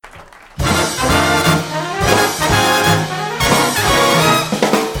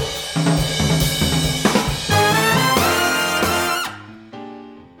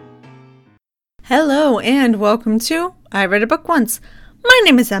and welcome to I Read a Book Once. My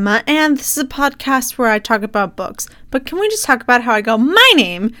name is Emma, and this is a podcast where I talk about books. But can we just talk about how I go, my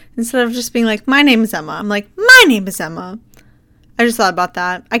name, instead of just being like, my name is Emma. I'm like, my name is Emma. I just thought about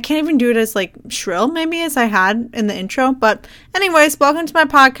that. I can't even do it as like shrill, maybe, as I had in the intro. But anyways, welcome to my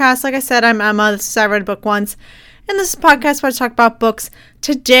podcast. Like I said, I'm Emma. This is I Read a Book Once. And this is a podcast where I talk about books.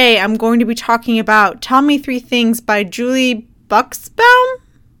 Today, I'm going to be talking about Tell Me Three Things by Julie Buxbaum?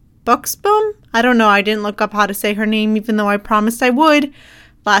 Buxbaum? I don't know. I didn't look up how to say her name, even though I promised I would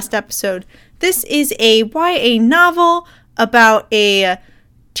last episode. This is a YA novel about a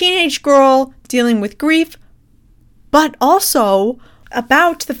teenage girl dealing with grief, but also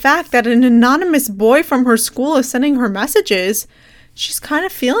about the fact that an anonymous boy from her school is sending her messages. She's kind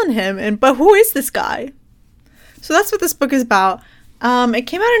of feeling him, but who is this guy? So that's what this book is about. It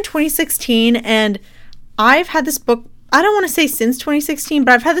came out in 2016, and I've had this book, I don't want to say since 2016,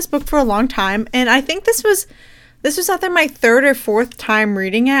 but I've had this book for a long time, and I think this was either my third or fourth time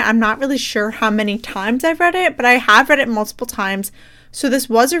reading it. I'm not really sure how many times I've read it, but I have read it multiple times. So this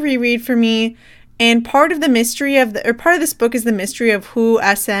was a reread for me, and part of the mystery part of this book is the mystery of who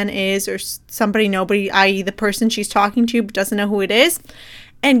SN is, or somebody nobody, i.e. the person she's talking to but doesn't know who it is.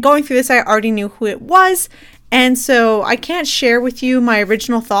 And going through this, I already knew who it was, and so I can't share with you my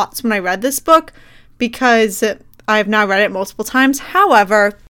original thoughts when I read this book because I've now read it multiple times.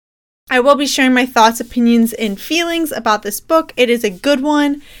 However, I will be sharing my thoughts, opinions, and feelings about this book. It is a good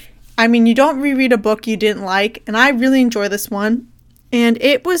one. I mean, you don't reread a book you didn't like, and I really enjoy this one. And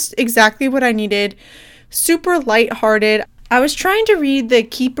it was exactly what I needed. Super lighthearted. I was trying to read The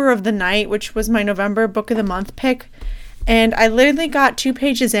Keeper of the Night, which was my November Book of the Month pick, and I literally got 2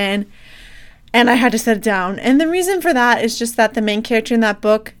 pages in, and I had to set it down. And the reason for that is just that the main character in that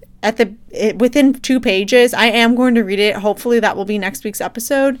book, within 2 pages, I am going to read it, hopefully that will be next week's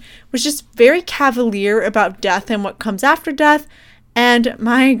episode, was just very cavalier about death and what comes after death. And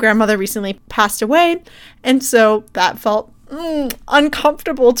my grandmother recently passed away, and so that felt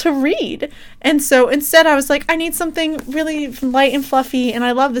uncomfortable to read. And so instead I was like, I need something really light and fluffy, and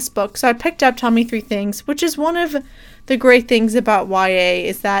I love this book. So I picked up Tell Me Three Things, which is one of the great things about YA,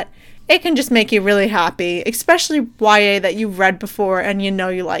 is that it can just make you really happy, especially YA that you've read before and you know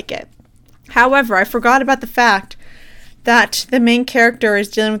you like it. However, I forgot about the fact that the main character is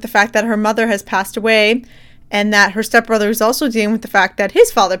dealing with the fact that her mother has passed away, and that her stepbrother is also dealing with the fact that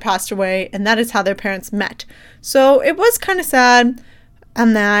his father passed away, and that is how their parents met. So it was kind of sad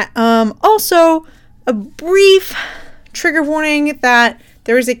on that. Also, a brief trigger warning that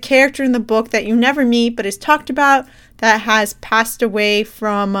there is a character in the book that you never meet but is talked about that has passed away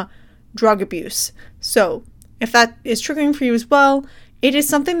from drug abuse. So if that is triggering for you as well, it is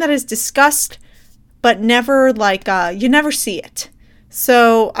something that is discussed but never you never see it.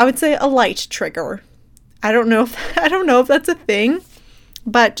 So I would say a light trigger. I don't know if that's a thing,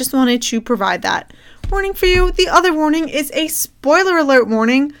 but just wanted to provide that warning for you. The other warning is a spoiler alert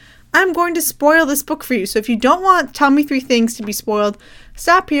warning. I'm going to spoil this book for you. So if you don't want Tell Me Three Things to be spoiled,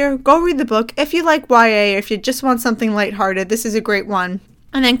 stop here, go read the book. If you like YA, or if you just want something lighthearted, this is a great one.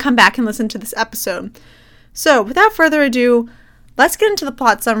 And then come back and listen to this episode. So without further ado, let's get into the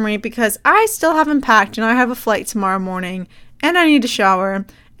plot summary, because I still haven't packed and I have a flight tomorrow morning, and I need to shower,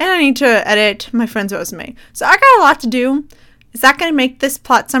 and I need to edit my friend's resume. So I got a lot to do. Is that going to make this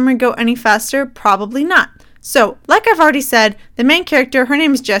plot summary go any faster? Probably not. So, like I've already said, the main character, her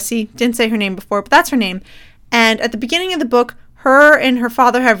name is Jessie. Didn't say her name before, but that's her name. And at the beginning of the book, her and her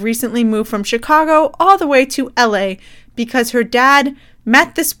father have recently moved from Chicago all the way to LA because her dad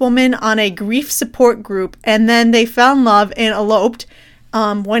met this woman on a grief support group, and then they fell in love and eloped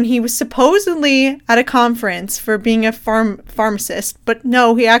when he was supposedly at a conference for being a pharmacist. But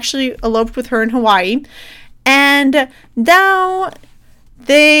no, he actually eloped with her in Hawaii. And now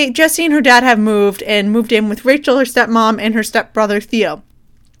Jessie and her dad have moved in with Rachel, her stepmom, and her stepbrother Theo.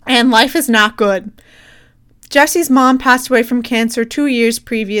 And life is not good. Jessie's mom passed away from cancer 2 years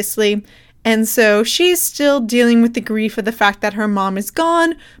previously, and so she's still dealing with the grief of the fact that her mom is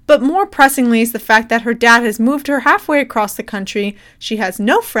gone, but more pressingly is the fact that her dad has moved her halfway across the country, she has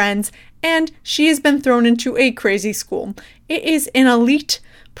no friends, and she has been thrown into a crazy school. It is an elite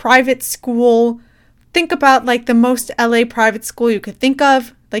private school. Think about like the most LA private school you could think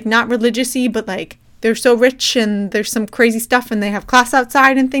of, like not religious-y, but like they're so rich and there's some crazy stuff and they have class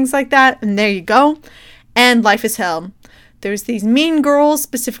outside and things like that, and there you go. And life is hell. There's these mean girls,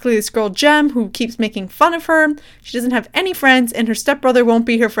 specifically this girl Jem, who keeps making fun of her. She doesn't have any friends, and her stepbrother won't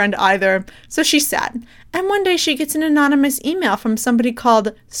be her friend either, so she's sad. And one day she gets an anonymous email from somebody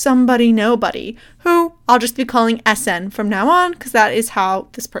called Somebody Nobody, who I'll just be calling SN from now on, because that is how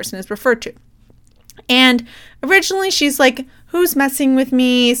this person is referred to. And originally she's like, who's messing with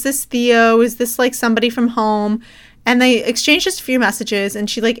me? Is this Theo? Is this like somebody from home? And they exchange just a few messages and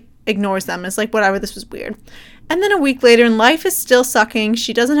she like ignores them. It's like, whatever, this was weird. And then a week later, and life is still sucking.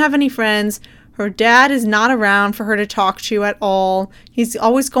 She doesn't have any friends. Her dad is not around for her to talk to at all. He's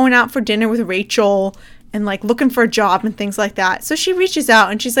always going out for dinner with Rachel and like looking for a job and things like that. So she reaches out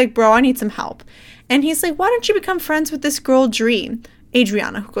and she's like, bro, I need some help. And he's like, why don't you become friends with this girl, Dree?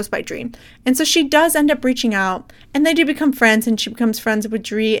 Adriana, who goes by Dree. And so she does end up reaching out and they do become friends, and she becomes friends with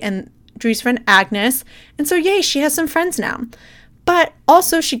Dree and Dree's friend Agnes. And so yay, she has some friends now. But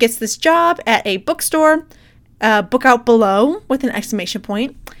also she gets this job at a bookstore, Book Out Below with an exclamation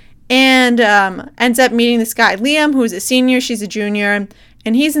point, and ends up meeting this guy, Liam, who's a senior, she's a junior,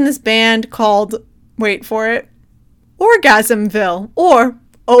 and he's in this band called, wait for it, Orgasmville, or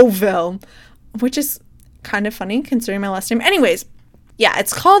Oville, which is kind of funny considering my last name. Anyways, yeah,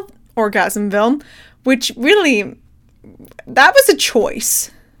 it's called Orgasmville, which really, that was a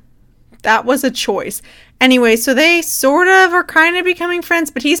choice. That was a choice. Anyway, so they sort of are kind of becoming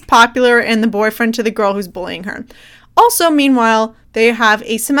friends, but he's popular and the boyfriend to the girl who's bullying her. Also, meanwhile, they have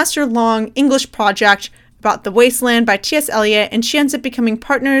a semester-long English project about The Wasteland by T.S. Eliot, and she ends up becoming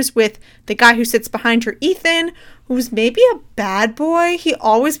partners with the guy who sits behind her, Ethan, who's maybe a bad boy. He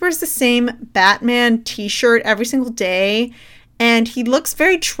always wears the same Batman t-shirt every single day, and he looks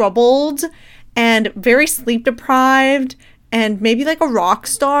very troubled and very sleep-deprived, and maybe like a rock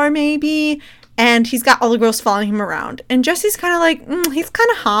star, maybe. And he's got all the girls following him around. And Jesse's kind of like, he's kind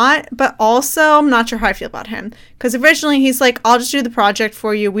of hot, but also I'm not sure how I feel about him. Because originally he's like, I'll just do the project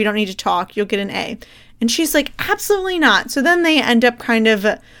for you. We don't need to talk. You'll get an A. And she's like, absolutely not. So then they end up kind of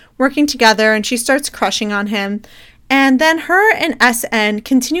working together and she starts crushing on him. And then her and SN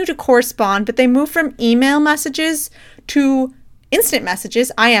continue to correspond, but they move from email messages to instant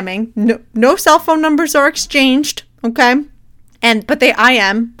messages, IMing. No cell phone numbers are exchanged, okay? But they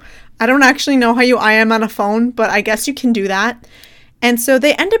IM. I don't actually know how you IM on a phone, but I guess you can do that. And so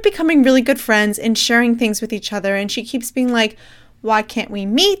they end up becoming really good friends and sharing things with each other. And she keeps being like, why can't we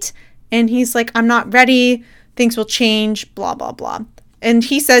meet? And he's like, I'm not ready. Things will change, blah, blah, blah. And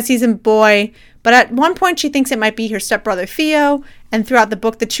he says he's a boy. But at one point, she thinks it might be her stepbrother, Theo. And throughout the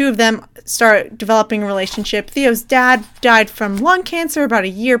book, the two of them start developing a relationship. Theo's dad died from lung cancer about a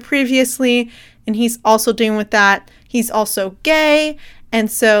year previously. And he's also dealing with that. He's also gay. And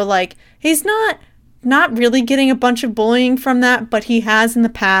so, like, he's not really getting a bunch of bullying from that, but he has in the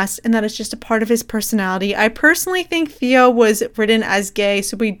past, and that is just a part of his personality. I personally think Theo was written as gay,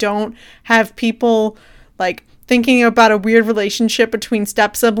 so we don't have people, like, thinking about a weird relationship between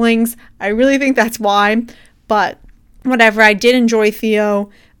step-siblings. I really think that's why, but whatever. I did enjoy Theo.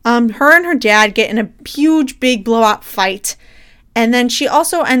 Her and her dad get in a huge, big blowout fight. And then she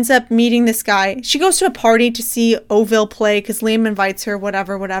also ends up meeting this guy. She goes to a party to see Oville play because Liam invites her,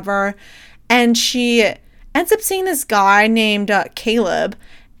 whatever. And she ends up seeing this guy named Caleb.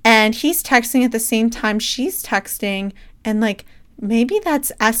 And he's texting at the same time she's texting. And like, maybe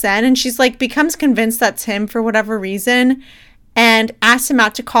that's SN. And she's like, becomes convinced that's him for whatever reason. And asks him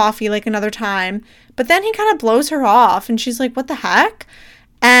out to coffee like another time. But then he kind of blows her off. And she's like, what the heck?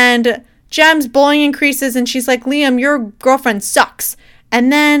 And Jem's bullying increases and she's like, Liam, your girlfriend sucks.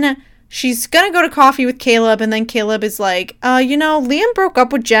 And then she's going to go to coffee with Caleb. And then Caleb is like, Liam broke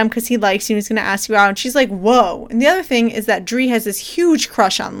up with Jem because he likes you and he's going to ask you out. And she's like, whoa. And the other thing is that Dree has this huge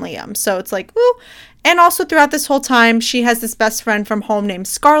crush on Liam. So it's like, ooh. And also throughout this whole time, she has this best friend from home named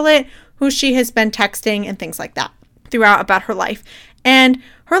Scarlett, who she has been texting and things like that throughout about her life. And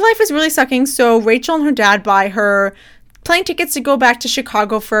her life is really sucking. So Rachel and her dad buy her plane tickets to go back to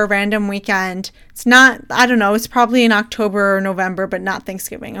Chicago for a random weekend. It's not, I don't know, it's probably in October or November, but not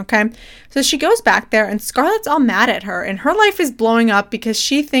Thanksgiving, okay? So she goes back there and Scarlett's all mad at her and her life is blowing up because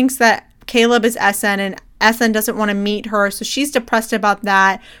she thinks that Caleb is SN and SN doesn't want to meet her, so she's depressed about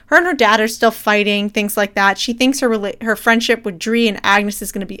that. Her and her dad are still fighting, things like that. She thinks her friendship with Dree and Agnes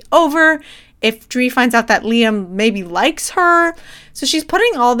is going to be over if Dree finds out that Liam maybe likes her. So she's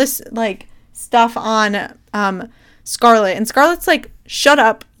putting all this, like, stuff on Scarlett, and Scarlett's like, shut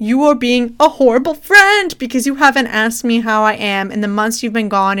up, you are being a horrible friend because you haven't asked me how I am in the months you've been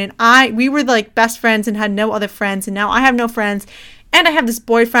gone, and we were like best friends and had no other friends, and now I have no friends, and I have this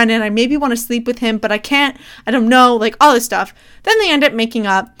boyfriend, and I maybe want to sleep with him, but I can't, I don't know, like all this stuff. Then they end up making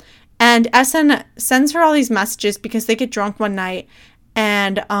up, and SN sends her all these messages because they get drunk one night,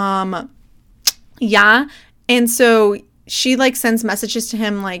 and and so she like sends messages to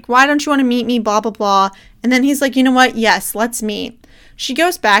him like, why don't you want to meet me, blah, blah, blah. And then he's like, you know what? Yes, let's meet. She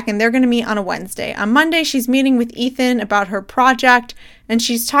goes back and they're going to meet on a Wednesday. On Monday, she's meeting with Ethan about her project. and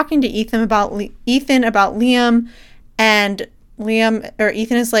she's talking to Ethan about Liam, and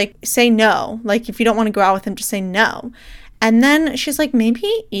Ethan is like, say no. Like, if you don't want to go out with him, just say no. And then she's like, maybe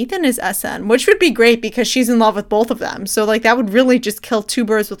Ethan is SN, which would be great because she's in love with both of them. So, like, that would really just kill two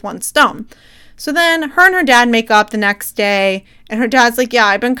birds with one stone. So then her and her dad make up the next day, and her dad's like, yeah,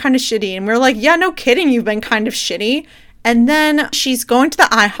 I've been kind of shitty. And we're like, yeah, no kidding, you've been kind of shitty. And then she's going to the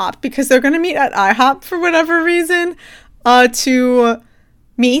IHOP because they're going to meet at IHOP for whatever reason to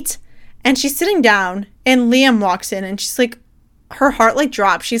meet. And she's sitting down, and Liam walks in, and she's like, her heart like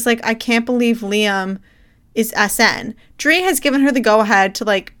drops. She's like, I can't believe Liam is SN. Dre has given her the go ahead to,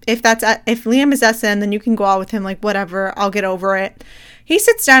 like, if Liam is SN, then you can go out with him, like, whatever, I'll get over it. He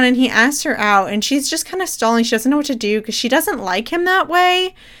sits down and he asks her out, and she's just kind of stalling. She doesn't know what to do because she doesn't like him that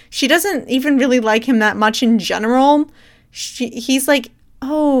way. She doesn't even really like him that much in general. He's like,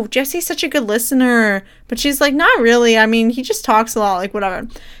 oh, Jesse's such a good listener. But she's like, not really. I mean, he just talks a lot, like, whatever.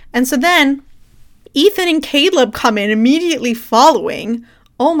 And so then Ethan and Caleb come in immediately following.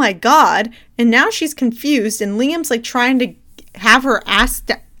 Oh my God. And now she's confused, and Liam's like trying to have her ask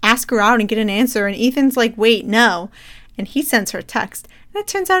her out and get an answer. And Ethan's like, wait, no. And he sends her a text. And it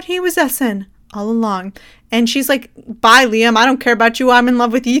turns out he was SN all along. And she's like, bye, Liam. I don't care about you. I'm in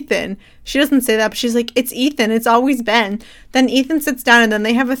love with Ethan. She doesn't say that, but she's like, it's Ethan. It's always been. Then Ethan sits down, and then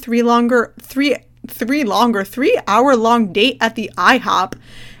they have a 3 hour long date at the IHOP.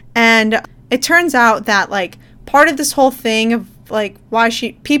 And it turns out that, like, part of this whole thing of, like, why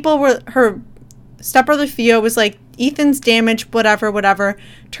her stepbrother Theo was like, Ethan's damaged, whatever.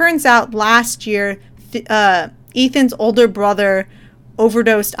 Turns out last year, Ethan's older brother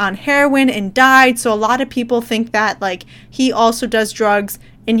overdosed on heroin and died. So a lot of people think that, like, he also does drugs,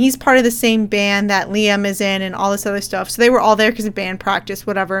 and he's part of the same band that Liam is in and all this other stuff. So they were all there because of band practice,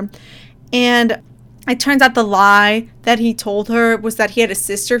 whatever. And it turns out the lie that he told her was that he had a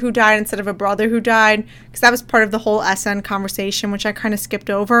sister who died instead of a brother who died, because that was part of the whole SN conversation, which I kind of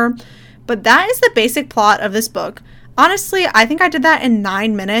skipped over. But that is the basic plot of this book. Honestly, I think I did that in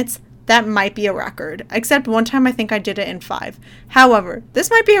 9 minutes. That might be a record, except one time I think I did it in 5. However, this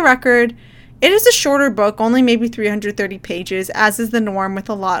might be a record. It is a shorter book, only maybe 330 pages, as is the norm with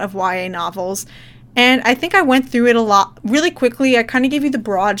a lot of YA novels. And I think I went through it a lot really quickly. I kind of gave you the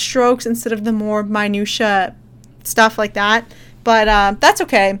broad strokes instead of the more minutia stuff like that. But that's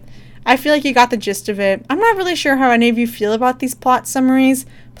okay. I feel like you got the gist of it. I'm not really sure how any of you feel about these plot summaries.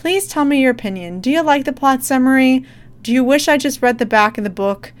 Please tell me your opinion. Do you like the plot summary? Do you wish I just read the back of the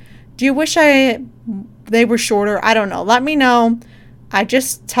book? Do you wish they were shorter? I don't know. Let me know. I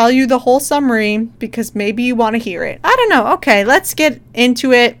just tell you the whole summary because maybe you want to hear it. I don't know. Okay, let's get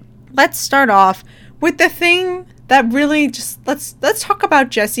into it. Let's start off with the thing that really just, let's talk about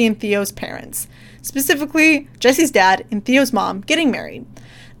Jesse and Theo's parents. Specifically, Jesse's dad and Theo's mom getting married.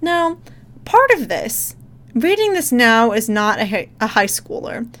 Now, part of this, reading this now is not a high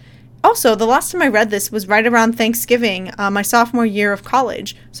schooler. Also, the last time I read this was right around Thanksgiving, my sophomore year of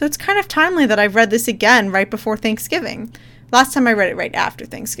college. So it's kind of timely that I've read this again right before Thanksgiving. Last time I read it right after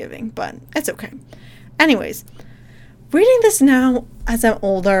Thanksgiving, but it's okay. Anyways, reading this now as I'm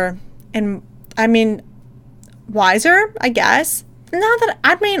older and, wiser, I guess. Now that,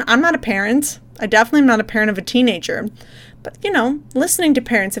 I'm not a parent. I definitely am not a parent of a teenager. But, listening to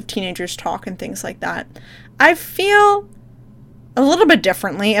parents of teenagers talk and things like that, I feel a little bit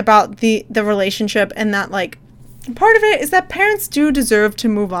differently about the relationship, and that, like, part of it is that parents do deserve to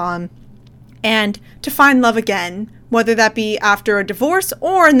move on and to find love again, whether that be after a divorce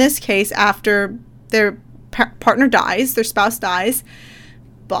or, in this case, after their partner dies, their spouse dies.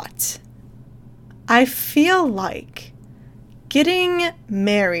 But I feel like getting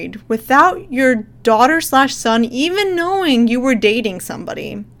married without your daughter/son even knowing you were dating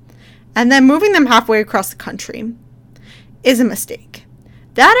somebody and then moving them halfway across the country is a mistake.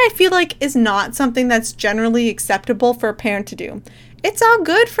 That, I feel like, is not something that's generally acceptable for a parent to do. It's all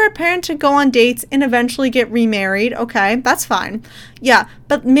good for a parent to go on dates and eventually get remarried. Okay, that's fine. Yeah,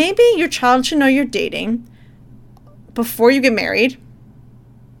 but maybe your child should know you're dating before you get married,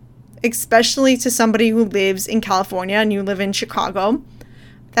 especially to somebody who lives in California and you live in Chicago.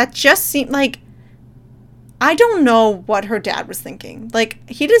 That just seemed like, I don't know what her dad was thinking. Like,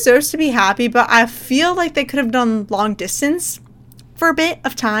 he deserves to be happy, but I feel like they could have done long distance for a bit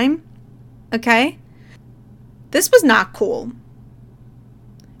of time. Okay? This was not cool.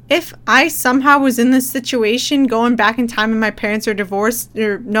 If I somehow was in this situation going back in time and my parents are divorced,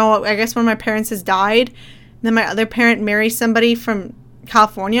 or no, I guess one of my parents has died, and then my other parent marries somebody from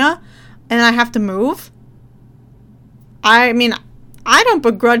California, and I have to move, I don't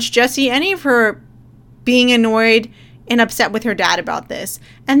begrudge Jessie any of her being annoyed and upset with her dad about this.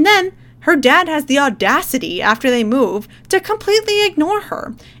 And then her dad has the audacity, after they move, to completely ignore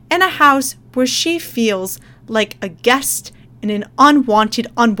her in a house where she feels like a guest and an unwanted,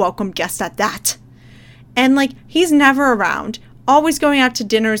 unwelcome guest at that. And like, he's never around, always going out to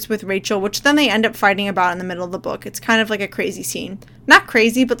dinners with Rachel, which then they end up fighting about in the middle of the book. It's kind of like a crazy scene. Not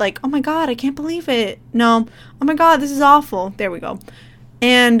crazy, but like, oh my God, I can't believe it. No, oh my God, this is awful. There we go.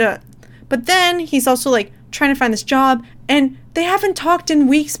 And, but then he's also like trying to find this job, and they haven't talked in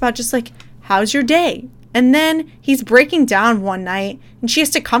weeks about just like, how's your day? And then he's breaking down one night, and she has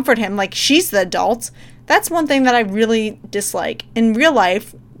to comfort him like she's the adult. That's one thing that I really dislike in real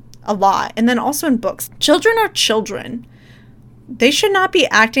life a lot, and then also in books. Children are children. They should not be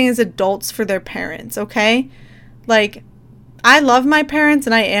acting as adults for their parents, okay? Like, I love my parents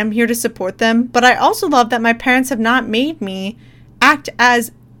and I am here to support them, but I also love that my parents have not made me act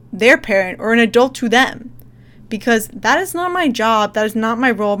as their parent or an adult to them, because that is not my job. That is not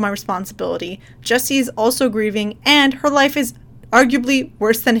my role, my responsibility. Jessie is also grieving, and her life is arguably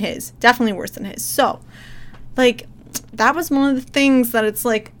worse than his. Definitely worse than his. So, like, that was one of the things that it's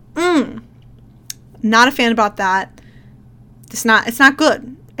like, not a fan about that. It's not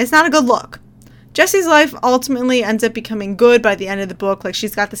good. It's not a good look. Jessie's life ultimately ends up becoming good by the end of the book. Like,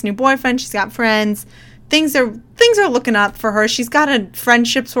 she's got this new boyfriend, she's got friends. Things are looking up for her. She's got a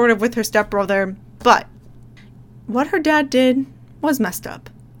friendship sort of with her stepbrother, but what her dad did was messed up.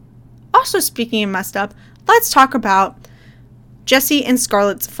 Also, speaking of messed up, let's talk about Jessie and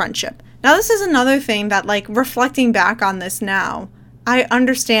Scarlett's friendship. Now, this is another thing that, like, reflecting back on this now, I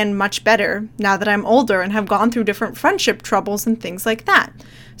understand much better now that I'm older and have gone through different friendship troubles and things like that.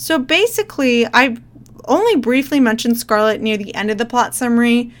 So basically, I only briefly mentioned Scarlett near the end of the plot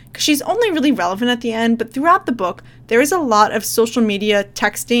summary because she's only really relevant at the end, but throughout the book, there is a lot of social media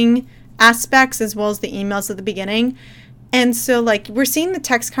texting aspects as well as the emails at the beginning. And so, like, we're seeing the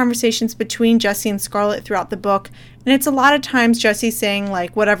text conversations between Jessie and Scarlett throughout the book, and it's a lot of times Jessie saying,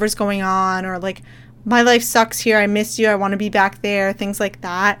 like, whatever's going on, or like, my life sucks here, I miss you, I want to be back there, things like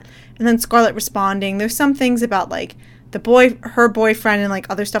that. And then Scarlett responding. There's some things about, like, her boyfriend and, like,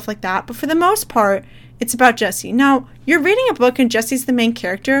 other stuff like that, but for the most part, it's about Jessie. Now, you're reading a book and Jessie's the main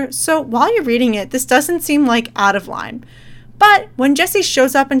character, so while you're reading it, this doesn't seem, like, out of line. But when Jessie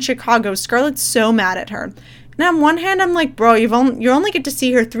shows up in Chicago, Scarlett's so mad at her. And on one hand, I'm like, bro, you only get to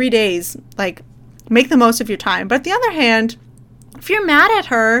see her 3 days. Like, make the most of your time. But on the other hand, if you're mad at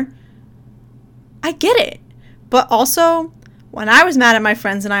her, I get it. But also, when I was mad at my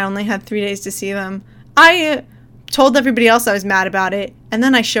friends and I only had 3 days to see them, I told everybody else I was mad about it. And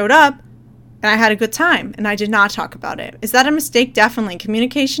then I showed up and I had a good time and I did not talk about it. Is that a mistake? Definitely.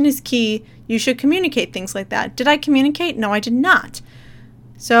 Communication is key. You should communicate things like that. Did I communicate? No, I did not.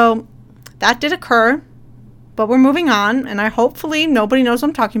 So that did occur. But we're moving on, and hopefully nobody knows what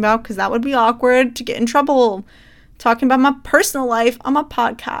I'm talking about, because that would be awkward to get in trouble talking about my personal life on my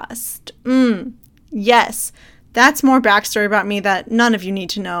podcast. Yes, that's more backstory about me that none of you need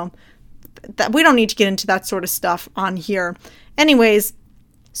to know. That we don't need to get into that sort of stuff on here. Anyways,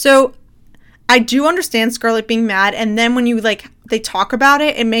 so I do understand Scarlett being mad, and then when you, like, they talk about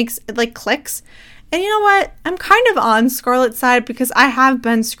it, it like clicks. And you know what? I'm kind of on Scarlett's side, because I have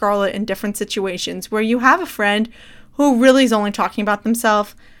been Scarlett in different situations where you have a friend who really is only talking about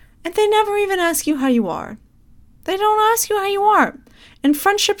themselves, and they never even ask you how you are. They don't ask you how you are. And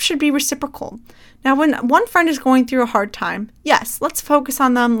friendship should be reciprocal. Now, when one friend is going through a hard time, yes, let's focus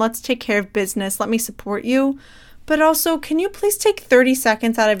on them. Let's take care of business. Let me support you. But also, can you please take 30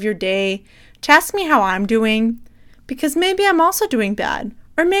 seconds out of your day to ask me how I'm doing? Because maybe I'm also doing bad.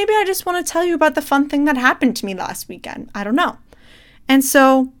 Or maybe I just want to tell you about the fun thing that happened to me last weekend. I don't know. And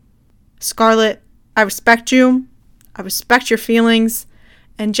so, Scarlett, I respect you. I respect your feelings.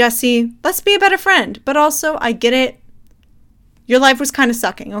 And Jessie, let's be a better friend. But also, I get it. Your life was kind of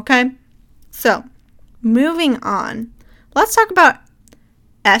sucking, okay? So, moving on. Let's talk about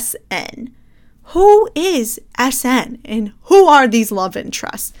SN. Who is SN? And who are these love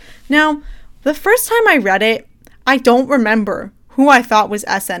interests? Now, the first time I read it, I don't remember who I thought was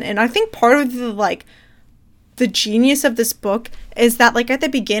SN. And I think part of the genius of this book is that, like, at the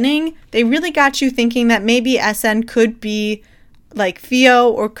beginning, they really got you thinking that maybe SN could be like Theo,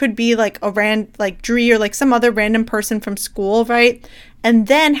 or could be like like Dree, or like some other random person from school, right? And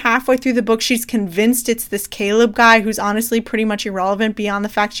then halfway through the book, she's convinced it's this Caleb guy who's honestly pretty much irrelevant beyond the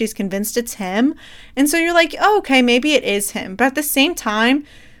fact she's convinced it's him. And so you're like, oh, okay, maybe it is him. But at the same time,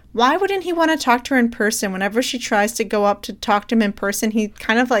 why wouldn't he want to talk to her in person? Whenever she tries to go up to talk to him in person, he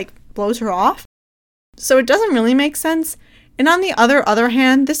kind of like blows her off. So it doesn't really make sense. And on the other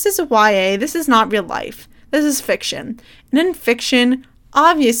hand, this is a YA. This is not real life. This is fiction. And in fiction,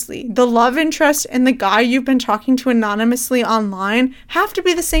 obviously, the love interest and the guy you've been talking to anonymously online have to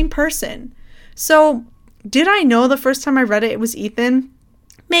be the same person. So, did I know the first time I read it was Ethan?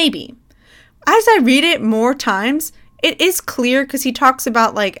 Maybe. As I read it more times, it is clear because he talks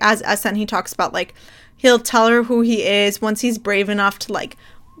about, like, as SN, he talks about, like, he'll tell her who he is once he's brave enough to, like,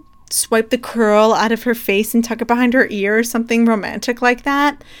 swipe the curl out of her face and tuck it behind her ear or something romantic like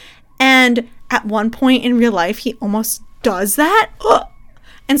that. And at one point in real life, he almost does that. Ugh.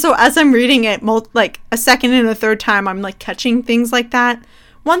 And so as I'm reading it, like, a second and a third time, I'm, like, catching things like that.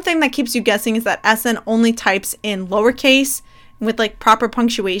 One thing that keeps you guessing is that SN only types in lowercase with, like, proper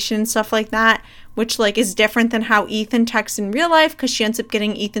punctuation, stuff like that, which, like, is different than how Ethan texts in real life because she ends up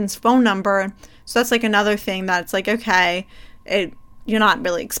getting Ethan's phone number. So that's, like, another thing that's, like, okay, you're not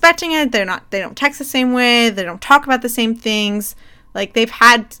really expecting it. They don't text the same way. They don't talk about the same things. Like, they've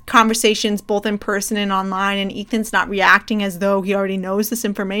had conversations both in person and online, and Ethan's not reacting as though he already knows this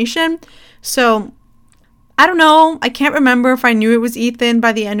information. So, I don't know. I can't remember if I knew it was Ethan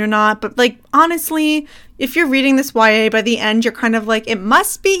by the end or not. But, like, honestly, if you're reading this YA, by the end, you're kind of like, it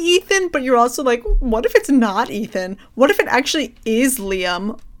must be Ethan. But you're also like, what if it's not Ethan? What if it actually is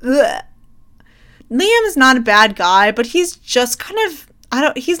Liam? Ugh. Liam is not a bad guy, but he's just kind of,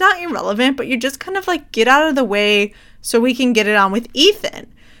 he's not irrelevant, but you're just kind of like, get out of the way so we can get it on with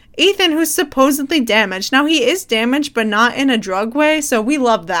Ethan. Ethan, who's supposedly damaged. Now, he is damaged, but not in a drug way, so we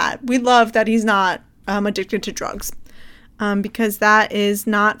love that. We love that he's not addicted to drugs, because that is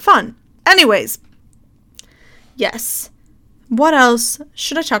not fun. Anyways, yes. What else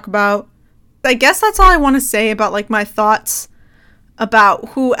should I talk about? I guess that's all I want to say about, like, my thoughts about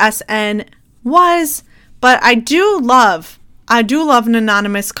who SN was, but I do love an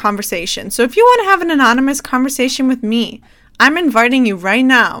anonymous conversation. So if you want to have an anonymous conversation with me, I'm inviting you right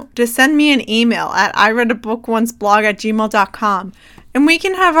now to send me an email at ireadabookOnceblog@gmail.com, and we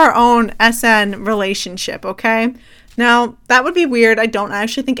can have our own SN relationship, okay? Now, that would be weird. I don't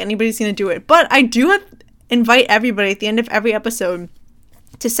actually think anybody's going to do it, but I do invite everybody at the end of every episode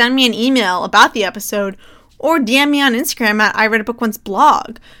to send me an email about the episode or DM me on Instagram at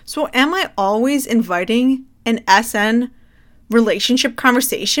ireadabookOnceblog. So am I always inviting an SN relationship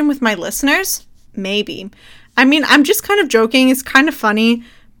conversation with my listeners? Maybe. I mean, I'm just kind of joking. It's kind of funny.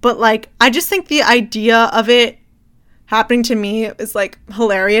 But, like, I just think the idea of it happening to me is, like,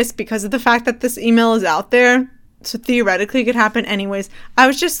 hilarious because of the fact that this email is out there. So theoretically it could happen anyways. I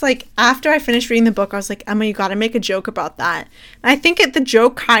was just like, after I finished reading the book, I was like, Emma, you got to make a joke about that. And I think the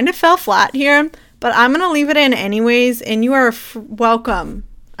joke kind of fell flat here. But I'm going to leave it in anyways, and you are welcome.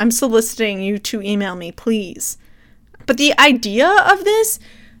 I'm soliciting you to email me, please. But the idea of this,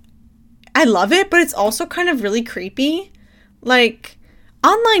 I love it, but it's also kind of really creepy. Like,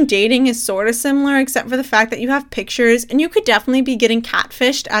 online dating is sort of similar, except for the fact that you have pictures, and you could definitely be getting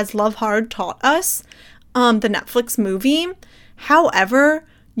catfished, as Love Hard taught us, the Netflix movie. However,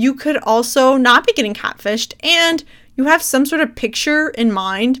 you could also not be getting catfished, and you have some sort of picture in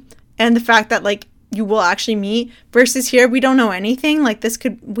mind, and the fact that, like, you will actually meet, versus here, we don't know anything. Like,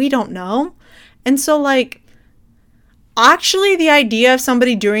 we don't know. And so, like, actually, the idea of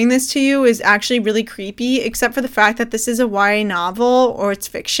somebody doing this to you is actually really creepy, except for the fact that this is a YA novel, or it's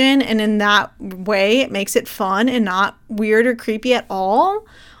fiction, and in that way, it makes it fun and not weird or creepy at all.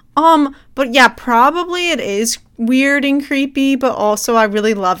 But yeah, probably it is weird and creepy, but also I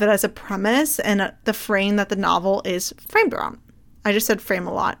really love it as a premise and the frame that the novel is framed around. I just said frame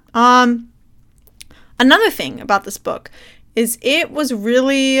a lot. Another thing about this book is it was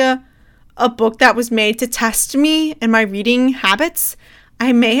really a book that was made to test me and my reading habits.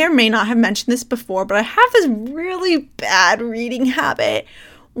 I may or may not have mentioned this before, but I have this really bad reading habit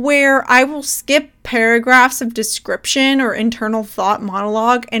where I will skip paragraphs of description or internal thought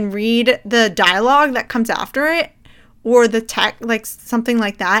monologue and read the dialogue that comes after it, or the text, like something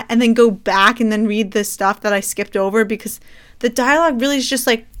like that, and then go back and then read the stuff that I skipped over because the dialogue really is just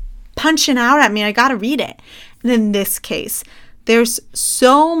like punching out at me. I gotta read it. And in this case, there's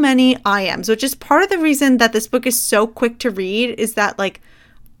so many IMs, which is part of the reason that this book is so quick to read, is that, like,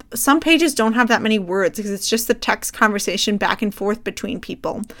 some pages don't have that many words because it's just the text conversation back and forth between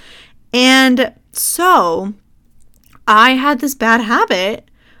people. And so I had this bad habit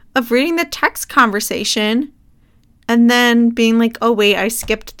of reading the text conversation and then being like, oh wait, I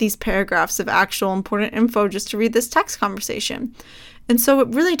skipped these paragraphs of actual important info just to read this text conversation. And so it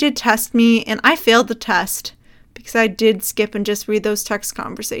really did test me, and I failed the test because I did skip and just read those text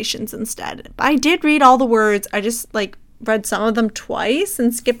conversations instead. But I did read all the words. I just, like, read some of them twice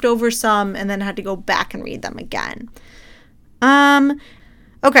and skipped over some and then had to go back and read them again.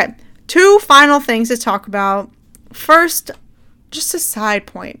 Okay, 2 final things to talk about. First, just a side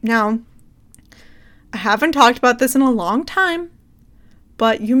point. Now, I haven't talked about this in a long time,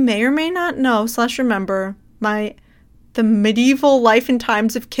 but you may or may not know / remember the Medieval Life and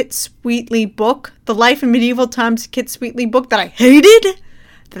Times of Kit Sweetly book, the Life and Medieval Times of Kit Sweetly book that I hated,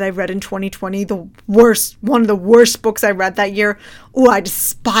 that I read in 2020, one of the worst books I read that year. Ooh, I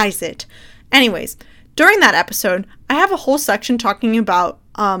despise it. Anyways, during that episode, I have a whole section talking about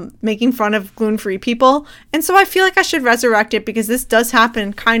making fun of gluten-free people, and so I feel like I should resurrect it because this does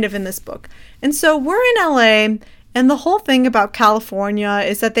happen kind of in this book. And so we're in LA, and the whole thing about California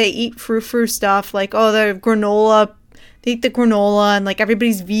is that they eat frou-frou stuff, like, oh, the granola, they eat the granola, and, like,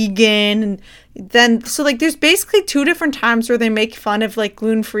 everybody's vegan, and then, so, like, there's basically 2 different times where they make fun of, like,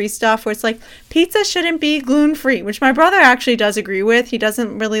 gluten-free stuff, where it's like, pizza shouldn't be gluten-free, which my brother actually does agree with. He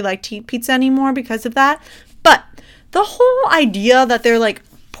doesn't really like to eat pizza anymore because of that, but the whole idea that they're, like,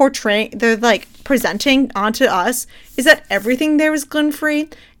 presenting onto us is that everything there is gluten-free,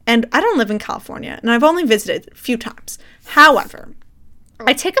 and I don't live in California, and I've only visited a few times. However,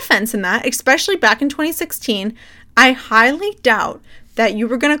 I take offense in that, especially back in 2016, I highly doubt that you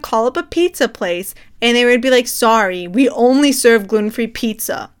were going to call up a pizza place and they would be like, sorry, we only serve gluten-free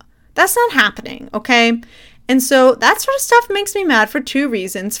pizza. That's not happening, okay? And so that sort of stuff makes me mad for 2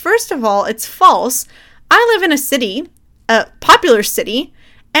 reasons. First of all, it's false. I live in a city, a popular city,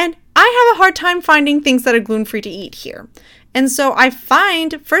 and I have a hard time finding things that are gluten-free to eat here. And so I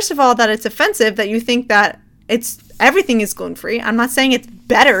find, first of all, that it's offensive that you think that everything is gluten-free. I'm not saying it's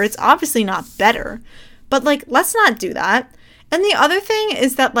better. It's obviously not better. But, like, let's not do that. And the other thing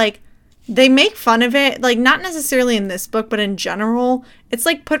is that, like, they make fun of it, like, not necessarily in this book, but in general, it's,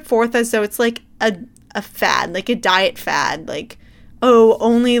 like, put forth as though it's, like, a fad, like a diet fad. Like, oh,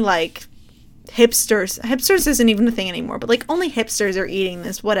 only, like, hipsters isn't even a thing anymore, but, like, only hipsters are eating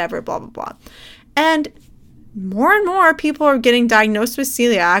this, whatever, blah, blah, blah. And more people are getting diagnosed with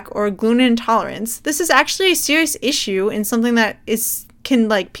celiac or gluten intolerance. This is actually a serious issue and something that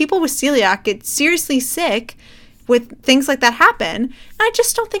people with celiac get seriously sick with things like that happen. And I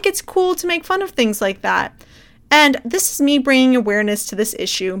just don't think it's cool to make fun of things like that. And this is me bringing awareness to this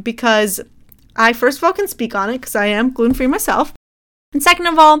issue because I, first of all, can speak on it because I am gluten-free myself. And second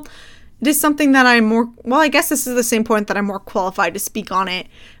of all, it is something that I guess this is the same point that I'm more qualified to speak on it.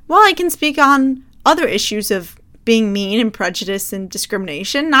 Well, I can speak on other issues of being mean and prejudice and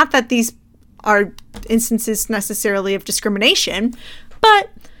discrimination. Not that these are instances necessarily of discrimination, but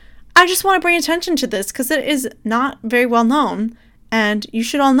I just want to bring attention to this because it is not very well known, and you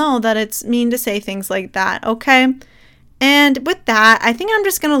should all know that it's mean to say things like that, okay? And with that, I think I'm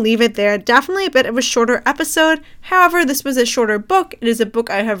just going to leave it there. Definitely a bit of a shorter episode. However, this was a shorter book. It is a book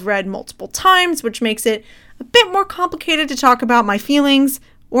I have read multiple times, which makes it a bit more complicated to talk about my feelings,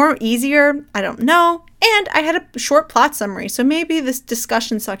 or easier, I don't know. And I had a short plot summary, so maybe this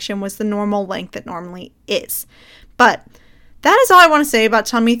discussion section was the normal length it normally is. But that is all I want to say about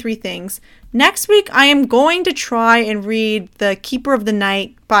Tell Me 3 Things. Next week, I am going to try and read The Keeper of the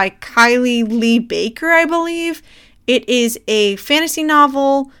Night by Kylie Lee Baker, I believe. It is a fantasy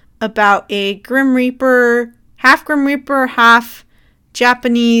novel about a Grim Reaper, half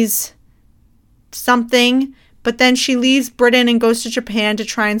Japanese something. But then she leaves Britain and goes to Japan to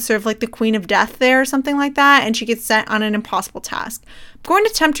try and serve like the Queen of Death there or something like that. And she gets sent on an impossible task. I'm going to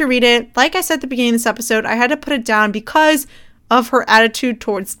attempt to read it. Like I said at the beginning of this episode, I had to put it down because of her attitude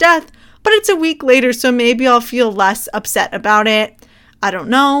towards death. But it's a week later, so maybe I'll feel less upset about it. I don't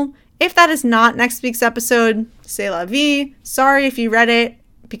know. If that is not next week's episode, c'est la vie. Sorry if you read it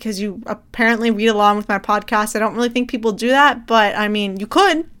because you apparently read along with my podcast. I don't really think people do that, but I mean, you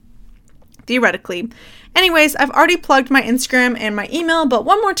could, theoretically. Anyways, I've already plugged my Instagram and my email, but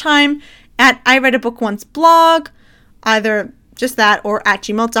one more time, at I Read a Book Once blog, either just that or at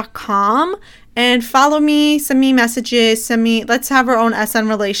gmail.com. And follow me, send me messages, let's have our own SN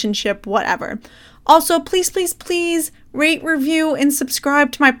relationship, whatever. Also, please rate, review, and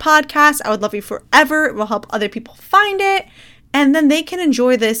subscribe to my podcast. I would love you forever. It will help other people find it. And then they can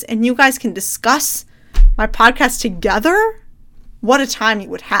enjoy this and you guys can discuss my podcast together. What a time you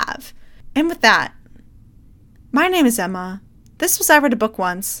would have. And with that, my name is Emma. This was I Read a Book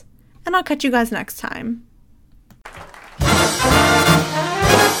Once, and I'll catch you guys next time.